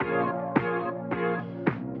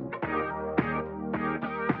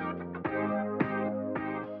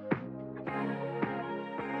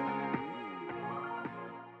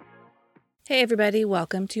Hey everybody,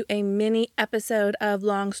 welcome to a mini episode of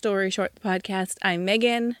Long Story Short, the podcast. I'm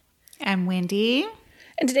Megan. I'm Wendy.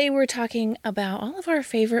 And today we're talking about all of our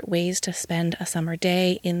favorite ways to spend a summer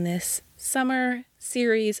day in this summer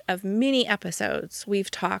series of mini episodes.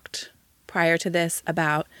 We've talked prior to this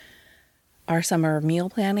about our summer meal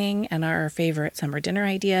planning and our favorite summer dinner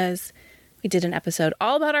ideas. We did an episode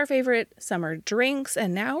all about our favorite summer drinks,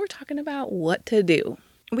 and now we're talking about what to do.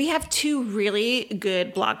 We have two really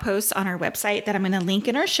good blog posts on our website that I'm going to link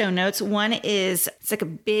in our show notes. One is, it's like a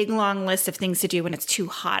big long list of things to do when it's too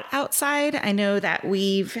hot outside. I know that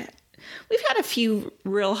we've had a few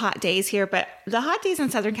real hot days here, but the hot days in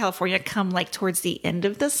Southern California come like towards the end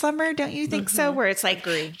of the summer, don't you think so? Where it's like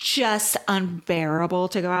just unbearable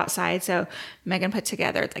to go outside. So Megan put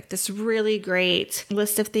together like this really great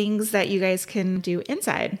list of things that you guys can do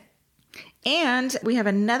inside. And we have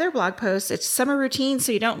another blog post. It's summer routine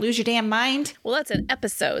so you don't lose your damn mind. Well, that's an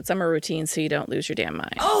episode, summer routine so you don't lose your damn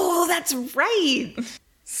mind. Oh, that's right.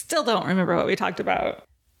 Still don't remember what we talked about.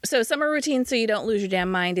 So summer routine so you don't lose your damn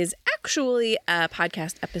mind is actually a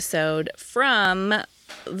podcast episode from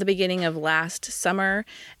the beginning of last summer.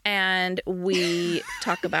 And we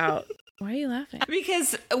talk about... Why are you laughing?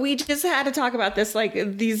 Because we just had to talk about this,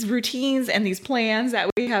 like these routines and these plans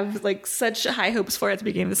that we have like such high hopes for at the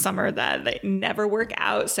beginning of the summer that they never work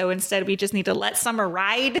out. So instead we just need to let summer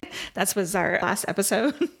ride. That was our last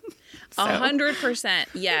episode. 100%.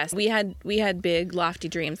 Yes. We had big lofty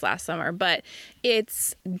dreams last summer, but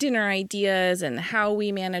it's dinner ideas and how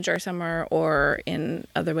we manage our summer, or in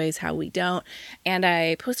other ways, how we don't. And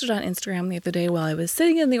I posted on Instagram the other day while I was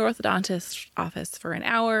sitting in the orthodontist office for an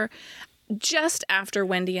hour, just after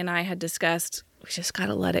Wendy and I had discussed, we just got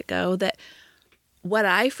to let it go, that what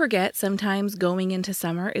I forget sometimes going into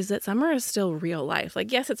summer is that summer is still real life.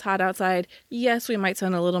 Like, yes, it's hot outside. Yes, we might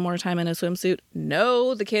spend a little more time in a swimsuit.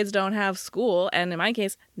 No, the kids don't have school. And in my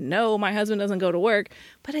case, no, my husband doesn't go to work.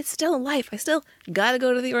 But it's still life. I still got to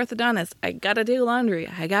go to the orthodontist. I got to do laundry.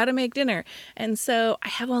 I got to make dinner. And so I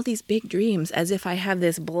have all these big dreams as if I have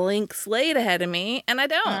this blank slate ahead of me, and I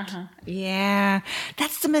don't. Yeah,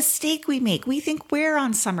 that's the mistake we make. We think we're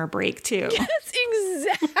on summer break, too. Yes,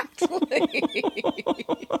 exactly. All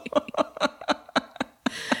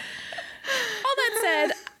that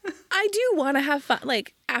said, I do want to have fun.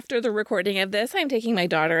 Like, after the recording of this, I'm taking my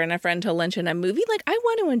daughter and a friend to lunch and a movie. Like, I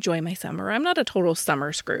want to enjoy my summer. I'm not a total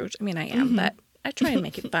summer Scrooge. I mean, I am, but I try and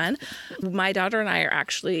make it fun. My daughter and I are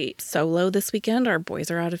actually solo this weekend. Our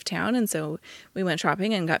boys are out of town, and so we went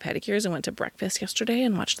shopping and got pedicures and went to breakfast yesterday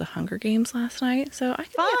and watched the Hunger Games last night. So I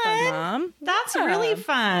can be a fun mom. That's really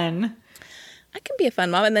fun. I can be a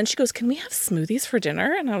fun mom. And then she goes, can we have smoothies for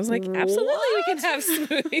dinner? And I was like, absolutely, we can have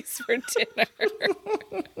smoothies for dinner.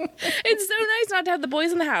 It's so nice not to have the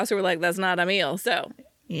boys in the house who were like, that's not a meal. So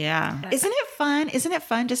yeah. Isn't it fun? Isn't it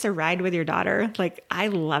fun just to ride with your daughter? Like, I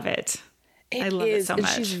love it. I love it so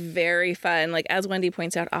much. She's very fun. Like, as Wendy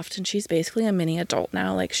points out, often she's basically a mini adult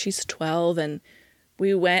now. Like, she's 12, and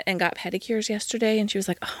we went and got pedicures yesterday, and she was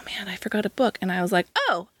like, oh man, I forgot a book. And I was like,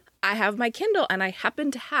 oh, I have my Kindle, and I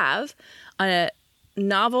happen to have a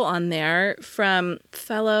novel on there from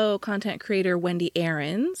fellow content creator Wendy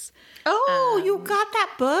Aarons. Oh, you got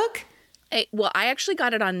that book? I actually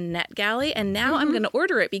got it on NetGalley, and now I'm going to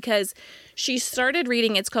order it because she started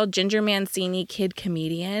reading. It's called Ginger Mancini, Kid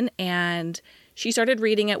Comedian, and she started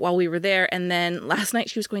reading it while we were there. And then last night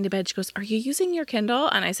she was going to bed. She goes, are you using your Kindle?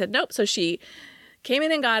 And I said, nope. So she came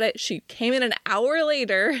in and got it. She came in an hour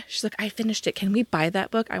later. She's like, I finished it. Can we buy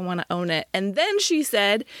that book? I want to own it. And then she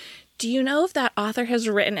said, do you know if that author has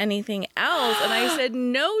written anything else? And I said,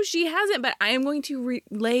 no, she hasn't. But I am going to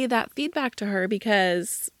relay that feedback to her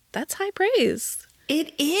because that's high praise.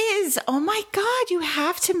 It is. Oh my God. You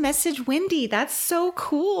have to message Wendy. That's so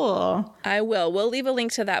cool. I will. We'll leave a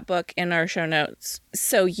link to that book in our show notes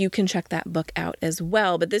so you can check that book out as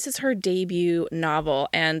well. But this is her debut novel,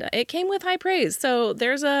 and it came with high praise. So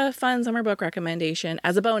there's a fun summer book recommendation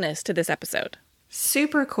as a bonus to this episode.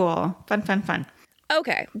 Super cool. Fun, fun, fun.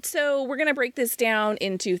 Okay, so we're going to break this down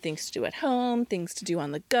into things to do at home, things to do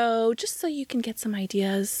on the go, just so you can get some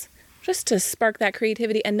ideas, just to spark that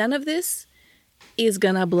creativity. And none of this is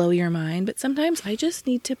gonna blow your mind, but sometimes I just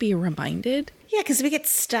need to be reminded. Yeah, because we get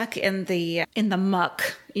stuck in the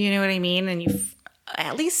muck, you know what I mean? And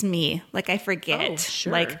at least me, like I forget,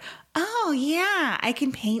 like, oh yeah, I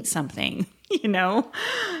can paint something, you know?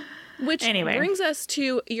 Which brings us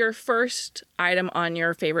to your first item on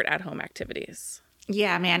your favorite at-home activities.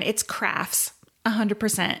 Yeah, man, it's crafts.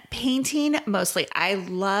 100%. Painting mostly. I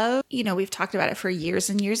love, we've talked about it for years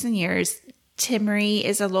and years and years. Timmery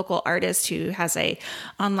is a local artist who has a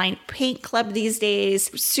online paint club these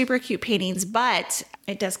days. Super cute paintings, but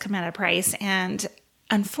it does come at a price. And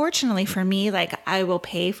unfortunately for me, like I will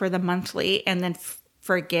pay for the monthly and then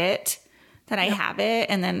forget that I have it.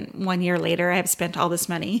 And then 1 year later, I've spent all this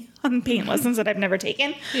money on paint lessons that I've never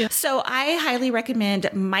taken. Yeah. So I highly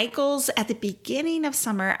recommend Michael's at the beginning of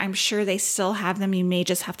summer. I'm sure they still have them. You may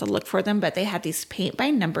just have to look for them, but they had these paint by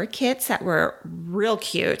number kits that were real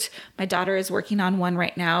cute. My daughter is working on one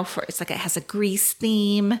right now it's like it has a Greece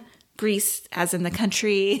theme, Greece as in the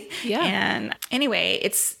country. Yeah. And anyway,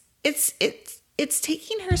 it's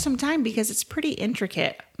taking her some time because it's pretty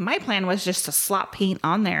intricate. My plan was just to slop paint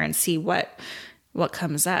on there and see what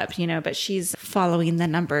comes up, but she's following the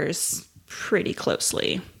numbers pretty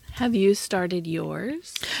closely. Have you started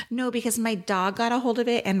yours? No, because my dog got a hold of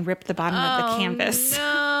it and ripped the bottom of the canvas.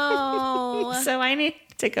 No. So I need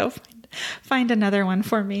to go find another one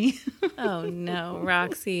for me. Oh no,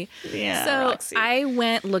 Roxy. Yeah. So Roxy. I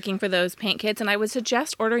went looking for those paint kits, and I would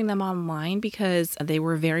suggest ordering them online because they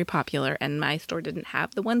were very popular and my store didn't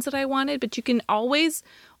have the ones that I wanted, but you can always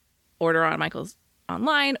order on Michael's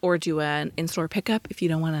online or do an in-store pickup if you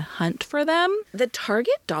don't want to hunt for them. The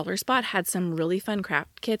Target Dollar Spot had some really fun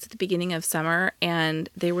craft kits at the beginning of summer, and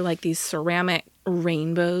they were like these ceramic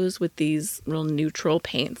rainbows with these real neutral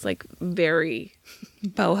paints, like very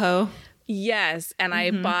boho. Yes. And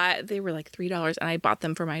they were like $3, and I bought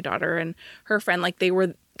them for my daughter and her friend. Like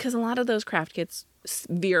because a lot of those craft kits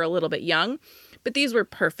veer a little bit young, but these were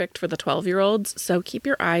perfect for the 12-year-olds. So keep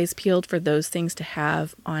your eyes peeled for those things to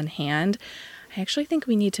have on hand. I actually think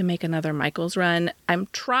we need to make another Michael's run. I'm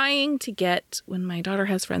trying to get, when my daughter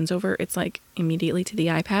has friends over, it's like immediately to the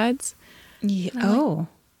iPads. Yeah. Oh.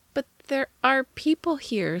 But there are people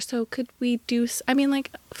here, so could we do... I mean,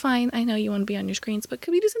 like, fine, I know you want to be on your screens, but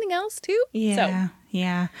could we do something else, too? Yeah,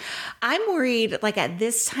 yeah. I'm worried, like, at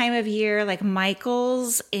this time of year, like,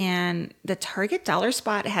 Michael's and the Target Dollar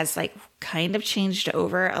Spot has, like, kind of changed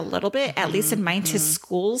over a little bit, at least in mine, to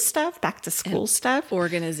school stuff, back to school stuff.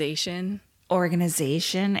 Organization,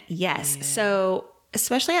 yes. Yeah. So,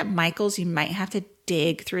 especially at Michael's, you might have to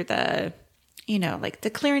dig through the... like the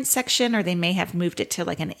clearance section, or they may have moved it to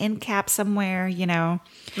like an end cap somewhere,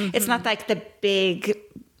 It's not like the big,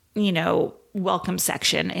 welcome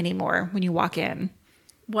section anymore when you walk in.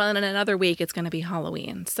 Well, in another week, it's going to be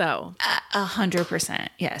Halloween, so. 100%.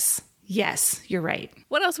 Yes. Yes, you're right.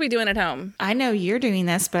 What else are we doing at home? I know you're doing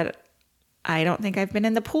this, but I don't think I've been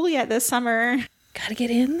in the pool yet this summer. Gotta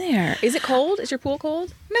get in there. Is it cold? Is your pool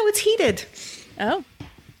cold? No, it's heated. Oh.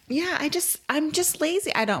 Yeah, I'm just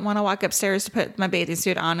lazy. I don't want to walk upstairs to put my bathing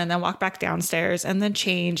suit on and then walk back downstairs and then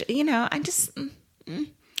change. I'm just...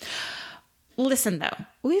 Listen, though,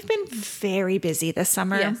 we've been very busy this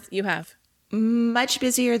summer. Yes, you have. Much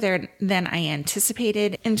busier than I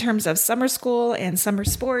anticipated in terms of summer school and summer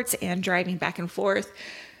sports and driving back and forth.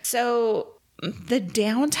 So the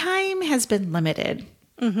downtime has been limited.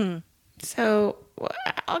 Mm-hmm. So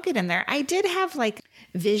I'll get in there. I did have like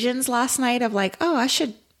visions last night of like, oh, I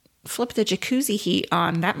should flip the jacuzzi heat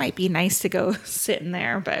on. That might be nice to go sit in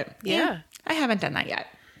there, but I haven't done that yet.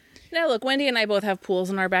 Now, look, Wendy and I both have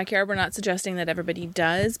pools in our backyard. We're not suggesting that everybody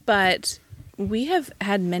does, but we have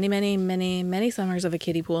had many, many, many, many summers of a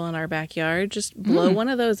kiddie pool in our backyard. Just blow one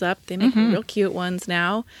of those up. They make real cute ones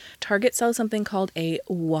now. Target sells something called a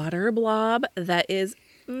water blob that is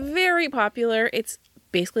very popular. It's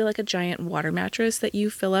basically like a giant water mattress that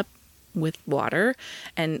you fill up with water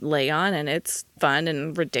and lay on, and it's fun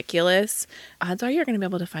and ridiculous. Odds are you're going to be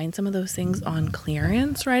able to find some of those things on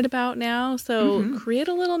clearance right about now. So create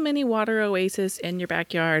a little mini water oasis in your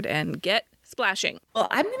backyard and get splashing. Well,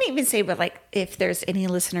 I'm going to even say, but like, if there's any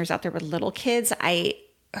listeners out there with little kids, I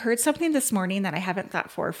heard something this morning that I haven't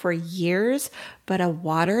thought for years, but a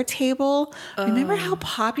water table. Remember how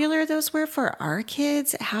popular those were for our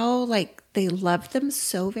kids? How like they loved them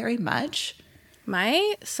so very much.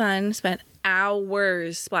 My son spent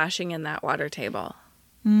hours splashing in that water table.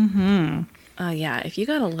 Yeah, if you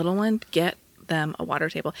got a little one, get them a water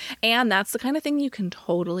table. And that's the kind of thing you can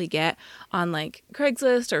totally get on like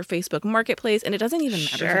Craigslist or Facebook Marketplace. And it doesn't even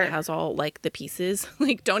matter if it has all like the pieces.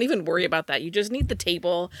 Like, don't even worry about that. You just need the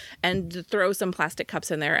table and throw some plastic cups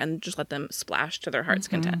in there and just let them splash to their heart's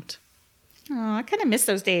content. Oh, I kind of miss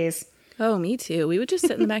those days. Oh, me too. We would just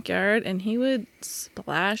sit in the backyard and he would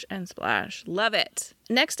splash and splash. Love it.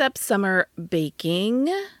 Next up, summer baking.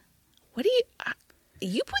 What do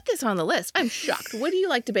you put this on the list? I'm shocked. What do you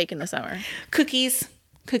like to bake in the summer? Cookies.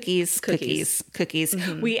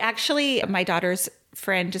 We actually, my daughter's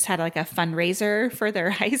friend just had like a fundraiser for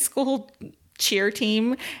their high school cheer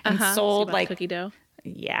team and sold like cookie dough.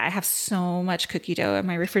 Yeah, I have so much cookie dough in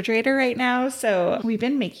my refrigerator right now. So we've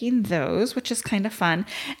been making those, which is kind of fun.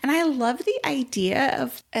 And I love the idea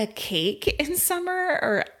of a cake in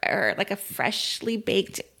summer or like a freshly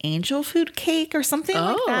baked angel food cake or something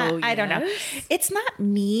like that. I don't know. It's not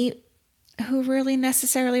me who really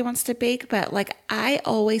necessarily wants to bake, but like I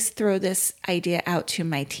always throw this idea out to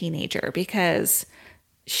my teenager because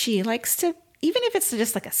she likes to, even if it's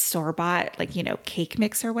just like a store-bought, like, you know, cake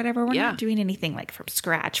mix or whatever, we're not doing anything like from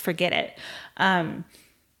scratch. Forget it.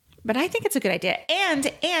 But I think it's a good idea.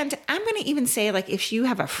 And I'm going to even say, like, if you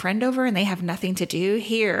have a friend over and they have nothing to do,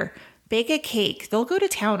 here, bake a cake. They'll go to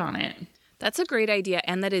town on it. That's a great idea.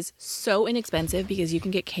 And that is so inexpensive because you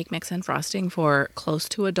can get cake mix and frosting for close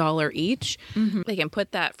to $1 each. Mm-hmm. They can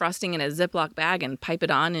put that frosting in a Ziploc bag and pipe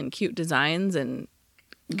it on in cute designs and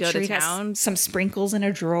go to town. Some sprinkles in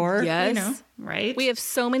a drawer. Yes. You know, right? We have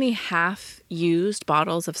so many half-used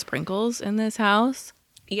bottles of sprinkles in this house.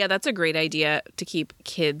 Yeah, that's a great idea to keep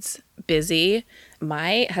kids busy.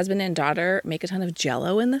 My husband and daughter make a ton of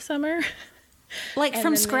Jell-O in the summer. Like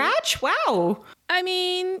from scratch? Wow. I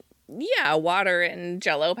mean, yeah, water and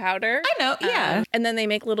Jell-O powder. I know, yeah. And then they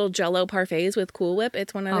make little Jell-O parfaits with Cool Whip.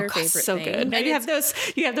 It's one of their favorite so things. Good. And you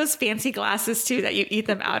have those fancy glasses too that you eat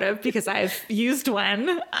them out of because I've used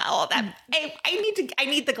one. Oh, I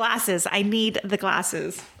need the glasses. I need the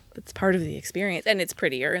glasses. It's part of the experience, and it's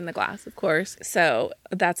prettier in the glass, of course. So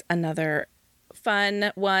that's another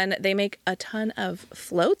fun one. They make a ton of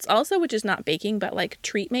floats also, which is not baking, but like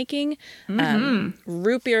treat making.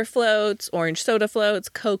 Root beer floats, orange soda floats,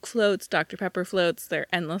 Coke floats, Dr. Pepper floats. They're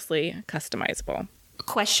endlessly customizable.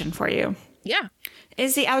 Question for you. Yeah.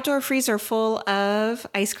 Is the outdoor freezer full of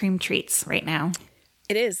ice cream treats right now?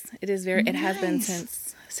 It is. It is very, It has been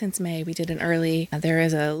since May. We did an early. There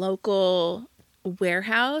is a local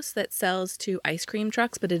warehouse that sells to ice cream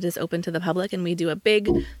trucks, but it is open to the public, and we do a big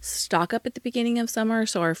stock up at the beginning of summer,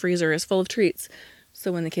 so our freezer is full of treats.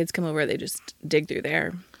 So when the kids come over, they just dig through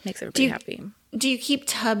there. Makes everybody happy. Do you keep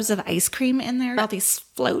tubs of ice cream in there? All these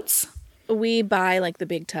floats? We buy like the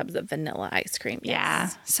big tubs of vanilla ice cream. Yes. Yeah,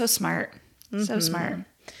 so smart. So smart.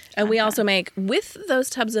 And we also make, with those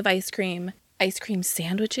tubs of ice cream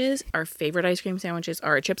sandwiches. Our favorite ice cream sandwiches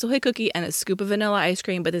are a Chips Ahoy cookie and a scoop of vanilla ice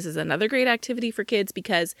cream. But this is another great activity for kids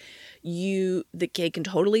because the kid can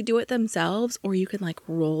totally do it themselves, or you can like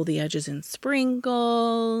roll the edges in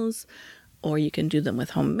sprinkles, or you can do them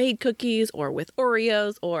with homemade cookies or with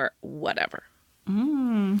Oreos or whatever.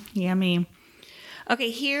 Yummy.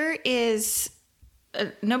 Okay, here is,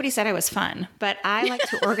 nobody said I was fun, but I like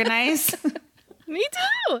to organize. Me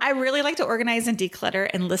too. I really like to organize and declutter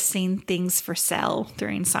and listing things for sale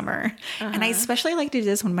during summer. And I especially like to do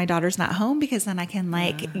this when my daughter's not home because then I can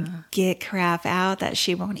like get crap out that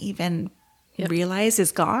she won't even realize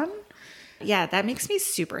is gone. Yeah, that makes me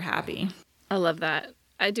super happy. I love that.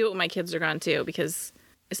 I do it when my kids are gone too because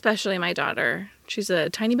especially my daughter, she's a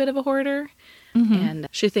tiny bit of a hoarder and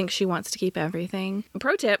she thinks she wants to keep everything.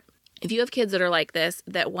 Pro tip. If you have kids that are like this,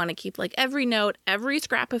 that want to keep like every note, every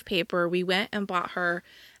scrap of paper, we went and bought her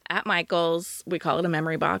at Michael's. We call it a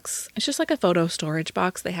memory box. It's just like a photo storage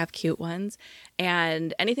box. They have cute ones.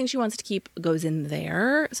 And anything she wants to keep goes in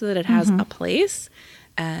there so that it has a place.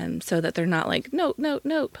 So that they're not like, note,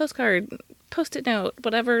 postcard, Post-it note,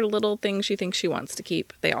 whatever little thing she thinks she wants to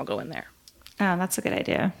keep, they all go in there. Oh, that's a good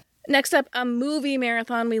idea. Next up, a movie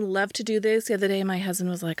marathon. We love to do this. The other day, my husband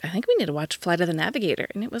was like, I think we need to watch Flight of the Navigator.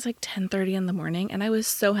 And it was like 10:30 in the morning. And I was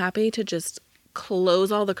so happy to just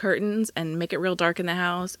close all the curtains and make it real dark in the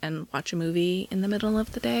house and watch a movie in the middle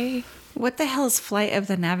of the day. What the hell is Flight of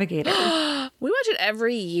the Navigator? We watch it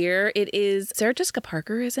every year. It is, Sarah Jessica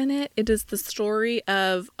Parker is in it. It is the story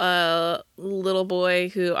of a little boy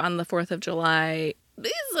who on the 4th of July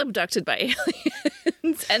is abducted by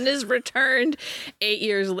aliens and is returned 8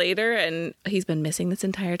 years later, and he's been missing this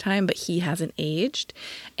entire time, but he hasn't aged,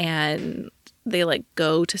 and they like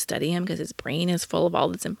go to study him because his brain is full of all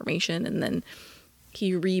this information, and then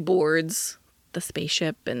he reboards the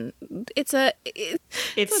spaceship, and it's a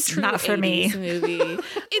true not for me movie.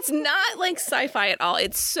 It's not like sci-fi at all.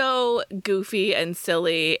 It's so goofy and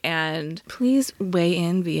silly. And please weigh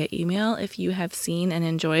in via email if you have seen and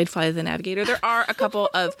enjoyed Flight of the Navigator. There are a couple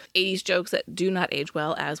of 80s jokes that do not age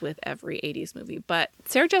well, as with every 80s movie, but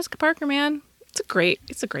Sarah Jessica Parker, man, it's a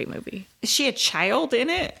great movie. Is she a child in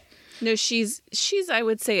it? No, she's I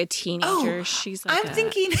would say a teenager. Oh, she's like I'm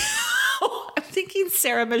thinking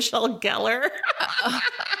Sarah Michelle Gellar.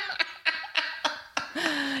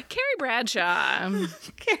 Carrie Bradshaw.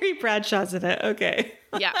 Carrie Bradshaw's in it. Okay.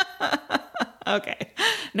 Yeah. Okay.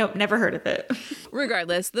 Nope, never heard of it.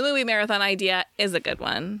 Regardless, the movie marathon idea is a good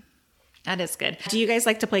one. That is good. Do you guys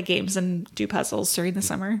like to play games and do puzzles during the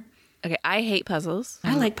summer? Okay, I hate puzzles.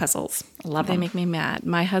 I like puzzles. I love They them. make me mad.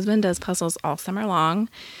 My husband does puzzles all summer long.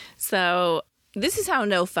 So this is how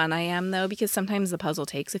no fun I am, though, because sometimes the puzzle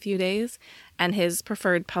takes a few days. And his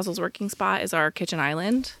preferred puzzles working spot is our kitchen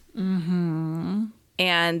island. Mm-hmm.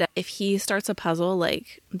 And if he starts a puzzle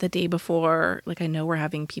like the day before, like I know we're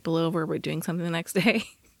having people over, we're doing something the next day,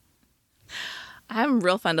 I'm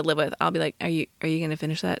real fun to live with. I'll be like, are you going to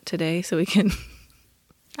finish that today so we can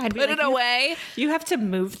I'd put it away? You have to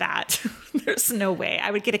move that. There's no way.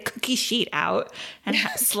 I would get a cookie sheet out and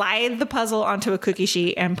slide the puzzle onto a cookie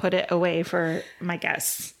sheet and put it away for my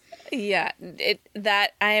guests. Yeah,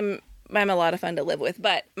 I'm a lot of fun to live with.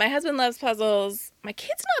 But my husband loves puzzles. My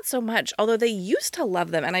kids not so much, although they used to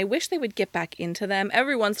love them, and I wish they would get back into them.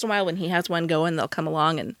 Every once in a while when he has one going, they'll come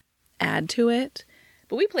along and add to it.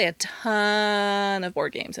 But we play a ton of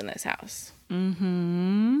board games in this house.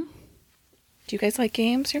 Mm-hmm. Do you guys like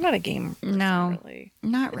games? You're not a game person, No, really.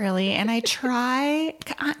 Not really. And I try,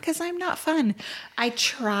 because I'm not fun. I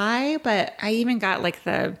try, but I even got like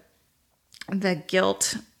the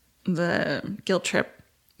guilt trip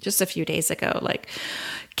just a few days ago. Like,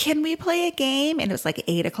 can we play a game? And it was like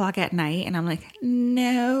 8 o'clock at night. And I'm like,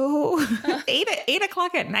 no. 8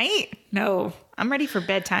 o'clock at night? No, I'm ready for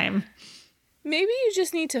bedtime. Maybe you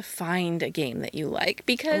just need to find a game that you like,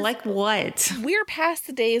 because Like what? we're past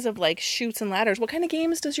the days of like Chutes and Ladders. What kind of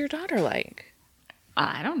games does your daughter like?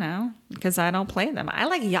 I don't know, because I don't play them. I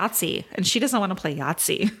like Yahtzee, and she doesn't want to play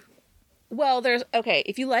Yahtzee. Well,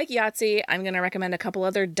 if you like Yahtzee, I'm going to recommend a couple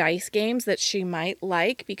other dice games that she might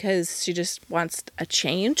like because she just wants a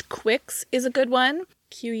change. Quicks is a good one.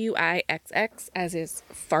 Quixx, as is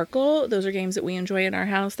Farkle. Those are games that we enjoy in our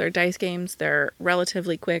house. They're dice games. They're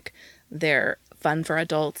relatively quick. They're fun for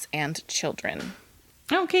adults and children.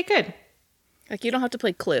 Okay, good. Like, you don't have to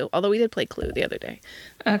play Clue, although we did play Clue the other day.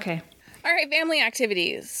 Okay. All right, family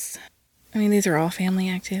activities. I mean, these are all family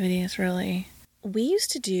activities, really. We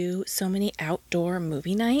used to do so many outdoor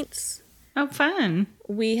movie nights. Oh, fun.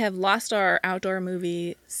 We have lost our outdoor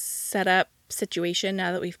movie setup situation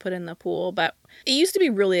now that we've put in the pool, but it used to be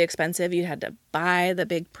really expensive. You had to buy the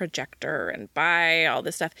big projector and buy all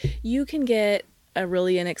this stuff. You can get a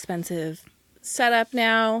really inexpensive setup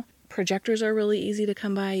now. Projectors are really easy to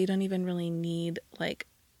come by. You don't even really need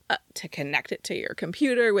to connect it to your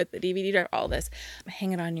computer with the DVD drive, all this.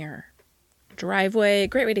 Hang it on your driveway.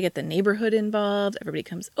 Great way to get the neighborhood involved. Everybody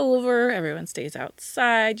comes over. Everyone stays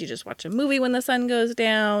outside. You just watch a movie when the sun goes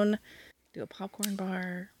down. Do a popcorn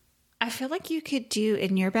bar. I feel like you could do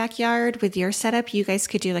in your backyard with your setup, you guys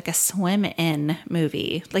could do like a swim in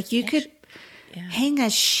movie. Like you could hang a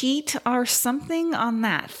sheet or something on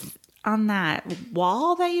that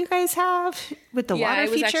wall that you guys have with the water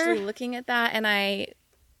feature. I was actually looking at that, and I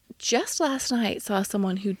just last night saw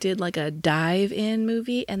someone who did like a dive-in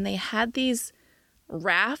movie, and they had these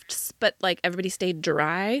rafts, but like everybody stayed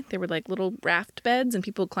dry. They were like little raft beds, and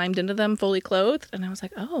people climbed into them fully clothed. And I was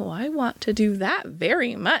like, oh, I want to do that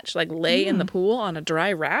very much. Like lay in the pool on a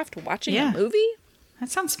dry raft watching a movie. That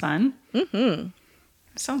sounds fun. Mm-hmm.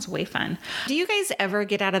 Sounds way fun. Do you guys ever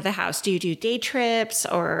get out of the house? Do you do day trips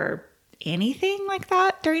or anything like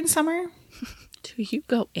that during summer? Do you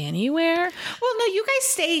go anywhere? Well, no,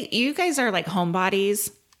 you guys are like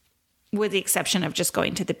homebodies with the exception of just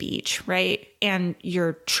going to the beach, right? And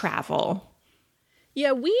your travel.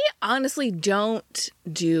 Yeah, we honestly don't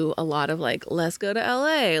do a lot of like, let's go to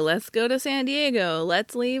LA, let's go to San Diego,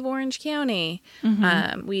 let's leave Orange County.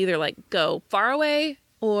 Mm-hmm. We either like go far away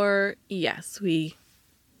or yes, we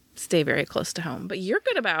stay very close to home. But you're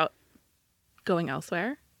good about going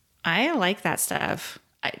elsewhere. I like that stuff.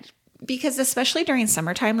 Because especially during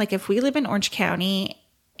summertime, like if we live in Orange County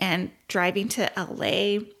and driving to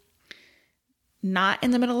LA, not in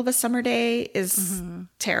the middle of a summer day is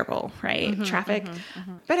terrible, right? Traffic.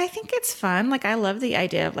 But I think it's fun. Like I love the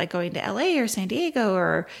idea of like going to LA or San Diego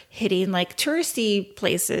or hitting like touristy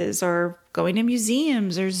places or going to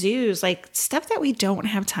museums or zoos, like stuff that we don't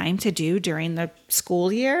have time to do during the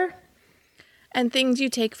school year. And things you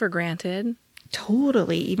take for granted.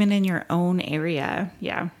 Totally. Even in your own area.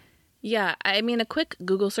 Yeah. Yeah. I mean, a quick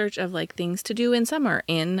Google search of like things to do in summer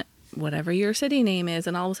in whatever your city name is,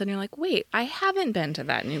 and all of a sudden you're like, wait, I haven't been to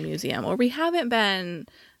that new museum, or we haven't been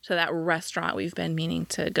to that restaurant we've been meaning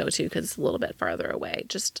to go to because it's a little bit farther away.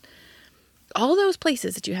 Just all those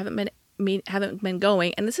places that you haven't been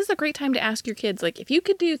going. And this is a great time to ask your kids, like, if you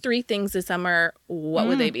could do 3 things this summer, what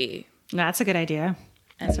would they be? That's a good idea.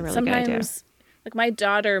 That's a really good idea. Like my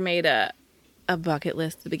daughter made a bucket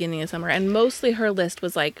list at the beginning of summer, and mostly her list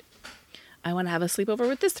was like, I want to have a sleepover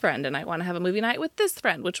with this friend and I want to have a movie night with this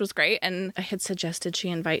friend, which was great. And I had suggested she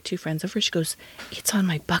invite 2 friends over. She goes, it's on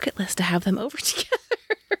my bucket list to have them over together.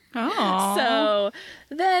 Oh. So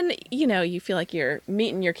then, you feel like you're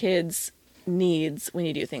meeting your kids' needs when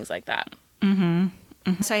you do things like that.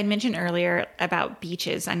 So I had mentioned earlier about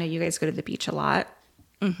beaches. I know you guys go to the beach a lot.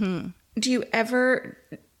 Do you ever,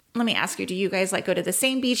 let me ask you, do you guys like go to the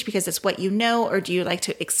same beach because it's what you know, or do you like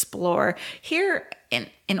to explore? Here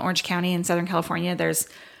in Orange County in Southern California, there's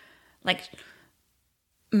like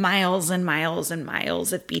miles and miles and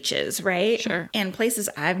miles of beaches, right? Sure. And places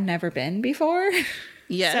I've never been before.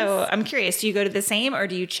 Yes. So I'm curious, do you go to the same or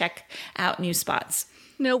do you check out new spots?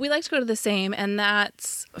 No, we like to go to the same, and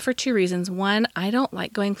that's for 2 reasons. One, I don't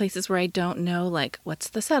like going places where I don't know, like, what's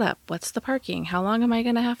the setup? What's the parking? How long am I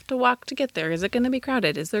going to have to walk to get there? Is it going to be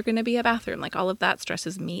crowded? Is there going to be a bathroom? Like, all of that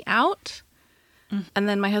stresses me out. And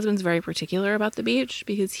then my husband's very particular about the beach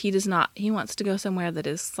because he wants to go somewhere that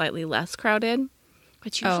is slightly less crowded,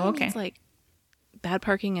 which usually means, like, bad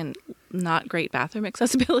parking and not great bathroom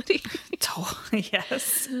accessibility. Totally,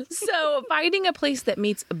 yes. So finding a place that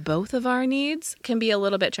meets both of our needs can be a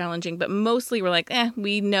little bit challenging, but mostly we're like,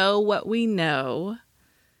 we know what we know.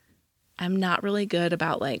 I'm not really good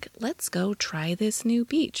about like, let's go try this new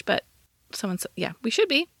beach. But we should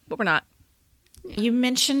be, but we're not. You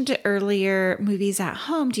mentioned earlier movies at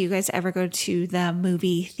home. Do you guys ever go to the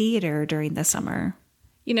movie theater during the summer?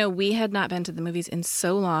 We had not been to the movies in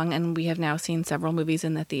so long, and we have now seen several movies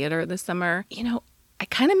in the theater this summer. I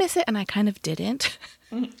kind of miss it, and I kind of didn't.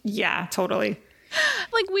 Yeah, totally.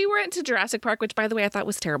 Like, we went to Jurassic Park, which, by the way, I thought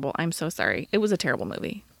was terrible. I'm so sorry. It was a terrible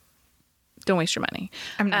movie. Don't waste your money.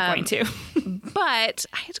 I'm not going to. But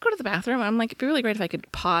I had to go to the bathroom. I'm like, it'd be really great if I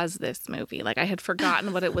could pause this movie. Like, I had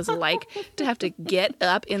forgotten what it was like to have to get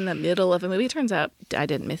up in the middle of a movie. It turns out I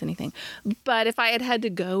didn't miss anything. But if I had to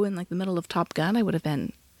go in like the middle of Top Gun, I would have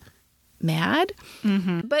been mad.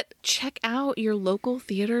 But check out your local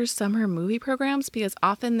theater's summer movie programs because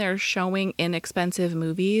often they're showing inexpensive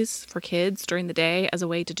movies for kids during the day as a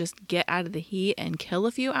way to just get out of the heat and kill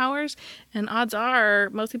a few hours. And odds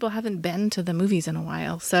are most people haven't been to the movies in a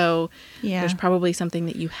while. So there's probably something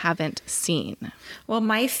that you haven't seen. Well,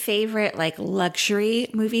 my favorite like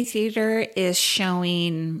luxury movie theater is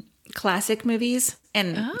showing classic movies.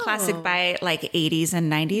 And classic by like 80s and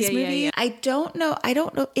 90s movies. Yeah. I don't know.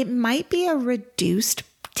 It might be a reduced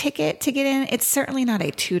ticket to get in. It's certainly not a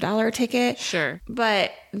 $2 ticket. Sure.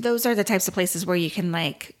 But those are the types of places where you can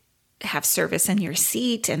like have service in your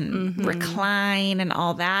seat and recline and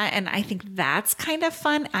all that. And I think that's kind of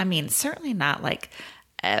fun. I mean, certainly not like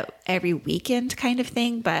every weekend kind of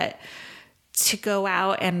thing, but to go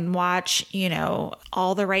out and watch,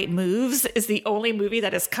 All the Right Moves is the only movie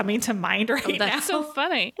that is coming to mind right now. That's so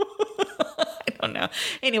funny. I don't know.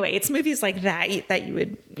 Anyway, it's movies like that you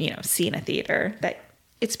would, see in a theater that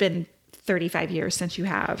it's been 35 years since you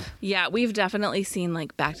have. Yeah, we've definitely seen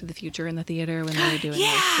like Back to the Future in the theater when they were doing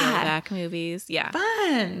like throwback movies. Yeah.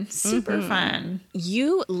 Fun. Super fun.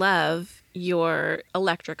 You love your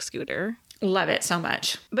electric scooter. Love it so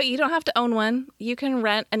much. But you don't have to own one. You can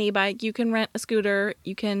rent an e-bike. You can rent a scooter.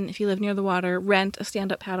 You can, if you live near the water, rent a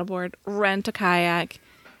stand-up paddleboard, rent a kayak.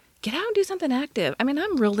 Get out and do something active. I mean,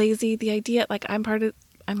 I'm real lazy. The idea, like, I'm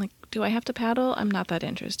like, do I have to paddle? I'm not that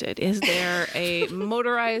interested. Is there a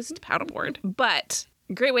motorized paddleboard? But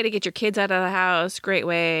great way to get your kids out of the house. Great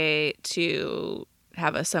way to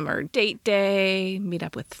have a summer date day, meet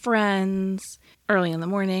up with friends. Early in the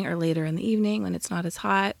morning or later in the evening when it's not as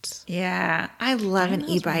hot. Yeah. I love an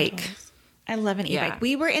e-bike. I love an e-bike.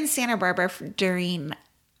 We were in Santa Barbara during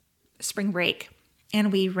spring break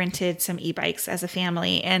and we rented some e-bikes as a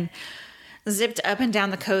family and zipped up and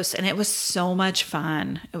down the coast. And it was so much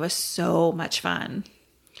fun. It was so much fun.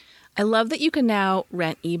 I love that you can now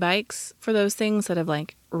rent e-bikes for those things instead of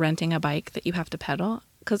like renting a bike that you have to pedal.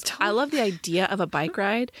 Because I love the idea of a bike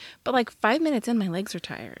ride, but like 5 minutes in, my legs are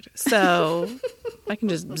tired. So I can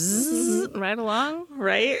just ride along.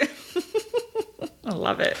 Right? I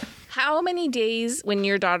love it. How many days when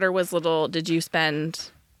your daughter was little did you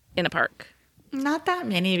spend in a park? Not that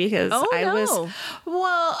many because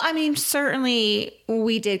certainly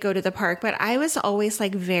we did go to the park, but I was always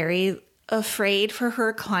like very afraid for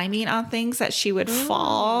her climbing on things that she would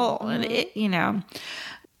fall. And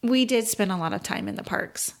we did spend a lot of time in the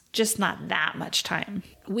parks, just not that much time.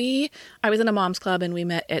 I was in a mom's club and we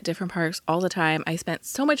met at different parks all the time. I spent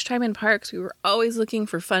so much time in parks. We were always looking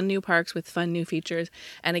for fun new parks with fun new features.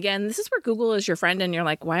 And again, this is where Google is your friend and you're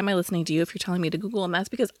like, why am I listening to you if you're telling me to Google? And that's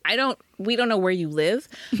because we don't know where you live,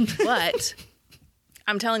 but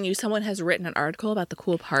I'm telling you, someone has written an article about the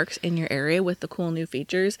cool parks in your area with the cool new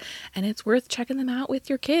features, and it's worth checking them out with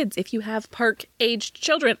your kids if you have park-aged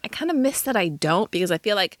children. I kind of miss that I don't, because I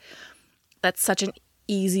feel like that's such an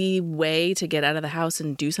easy way to get out of the house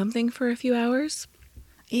and do something for a few hours.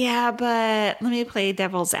 Yeah, but let me play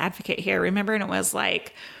devil's advocate here. Remember, and it was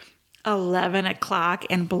like 11 o'clock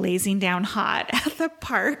and blazing down hot at the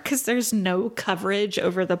park because there's no coverage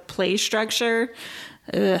over the play structure.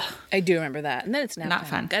 Ugh. I do remember that. And then it's not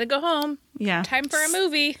fun. Gotta go home. Yeah. Time for a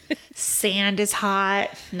movie. Sand is hot.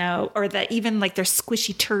 No. Or even like their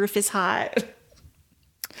squishy turf is hot.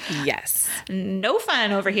 Yes. No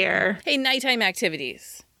fun over here. Hey, nighttime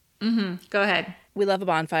activities. Go ahead. We love a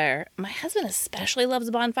bonfire. My husband especially loves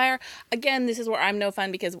a bonfire. Again, this is where I'm no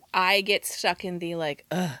fun because I get stuck in the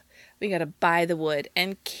we got to buy the wood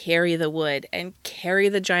and carry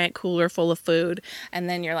the giant cooler full of food. And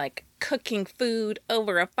then you're like cooking food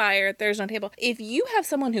over a fire. There's no table. If you have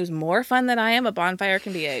someone who's more fun than I am, a bonfire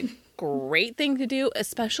can be a great thing to do,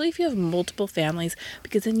 especially if you have multiple families,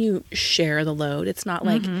 because then you share the load. It's not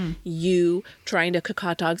like you trying to cook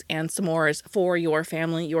hot dogs and s'mores for your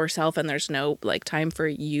family yourself, and there's no like time for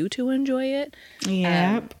you to enjoy it.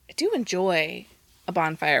 Yeah. I do enjoy a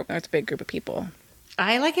bonfire when it's a big group of people.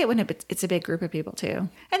 I like it when it's a big group of people too.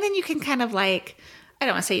 And then you can kind of like, I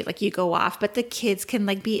don't want to say like you go off, but the kids can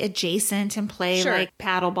like be adjacent and play like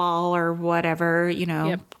paddle ball or whatever,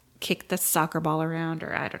 kick the soccer ball around,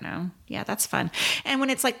 or I don't know. Yeah, that's fun. And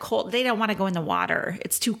when it's like cold, they don't want to go in the water.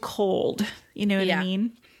 It's too cold. You know what I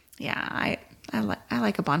mean? Yeah, I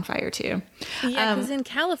like a bonfire too. Yeah, because in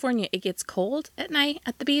California, it gets cold at night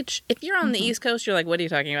at the beach. If you're on the East Coast, you're like, what are you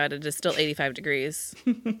talking about? It is still 85 degrees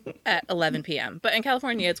at 11 p.m. But in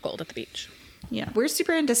California, it's cold at the beach. Yeah, we're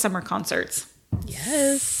super into summer concerts.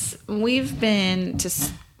 Yes. We've been to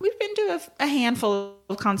a handful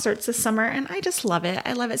of concerts this summer, and I just love it.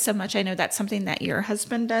 I love it so much. I know that's something that your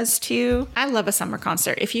husband does too. I love a summer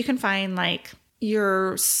concert. If you can find like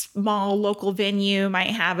your small local venue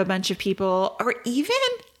might have a bunch of people, or even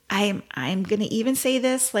I'm going to even say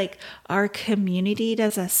this, like our community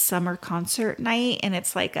does a summer concert night, and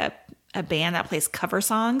it's like a band that plays cover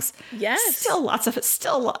songs. Yes. Still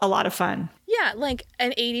a lot of fun. Yeah, like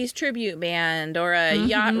an 80s tribute band or a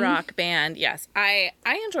yacht rock band. Yes, I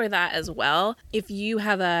enjoy that as well. If you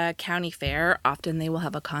have a county fair, often they will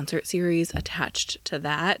have a concert series attached to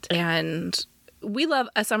that. And we love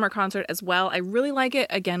a summer concert as well. I really like it,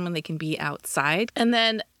 again, when they can be outside. And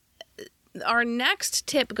then our next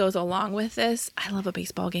tip goes along with this. I love a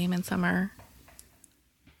baseball game in summer.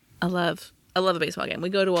 I love a baseball game. We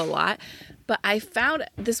go to a lot, but I found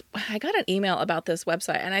this, I got an email about this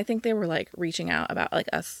website, and I think they were like reaching out about like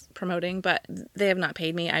us promoting, but they have not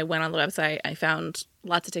paid me. I went on the website, I found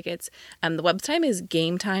lots of tickets. The website is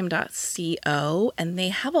gametime.co, and they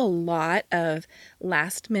have a lot of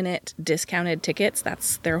last minute discounted tickets.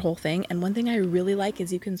 That's their whole thing. And one thing I really like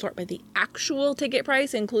is you can sort by the actual ticket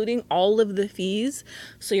price, including all of the fees.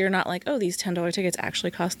 So you're not like, oh, these $10 tickets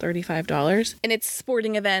actually cost $35. And it's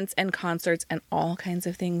sporting events and concerts and all kinds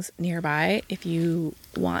of things nearby if you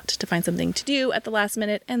want to find something to do at the last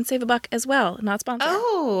minute and save a buck as well. Not sponsored.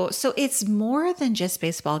 Oh, so it's more than just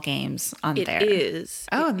baseball games on there. It is.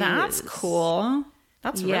 Oh, that's cool.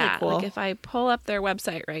 That's really cool. Like if I pull up their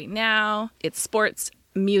website right now, it's sports,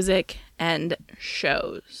 music, and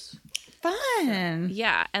shows. Fun.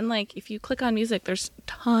 Yeah. And like if you click on music, there's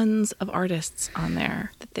tons of artists on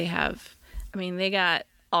there that they have. I mean, they got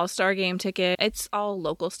All-Star Game ticket. It's all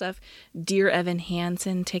local stuff. Dear Evan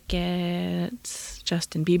Hansen tickets,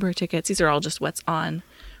 Justin Bieber tickets. These are all just what's on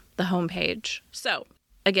the homepage. So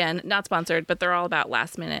again, not sponsored, but they're all about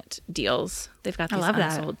last minute deals. They've got these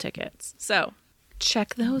unsold tickets. So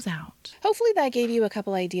check those out. Hopefully that gave you a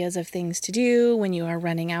couple ideas of things to do when you are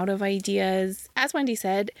running out of ideas. As Wendy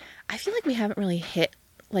said, I feel like we haven't really hit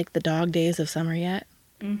like the dog days of summer yet.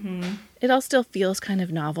 It all still feels kind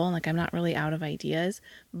of novel, like I'm not really out of ideas,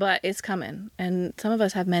 but it's coming. And some of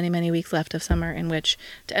us have many, many weeks left of summer in which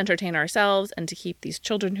to entertain ourselves and to keep these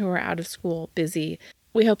children who are out of school busy.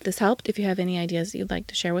 We hope this helped. If you have any ideas that you'd like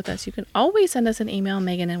to share with us, you can always send us an email,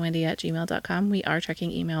 meganandwendy@gmail.com. We are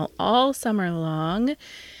checking email all summer long.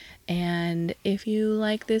 And if you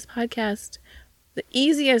like this podcast, the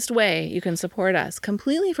easiest way you can support us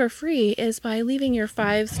completely for free is by leaving your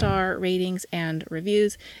 5-star ratings and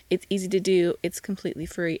reviews. It's easy to do. It's completely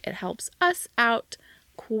free. It helps us out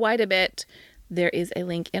quite a bit. There is a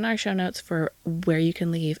link in our show notes for where you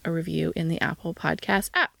can leave a review in the Apple Podcast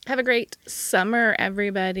app. Have a great summer,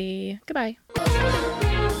 everybody. Goodbye.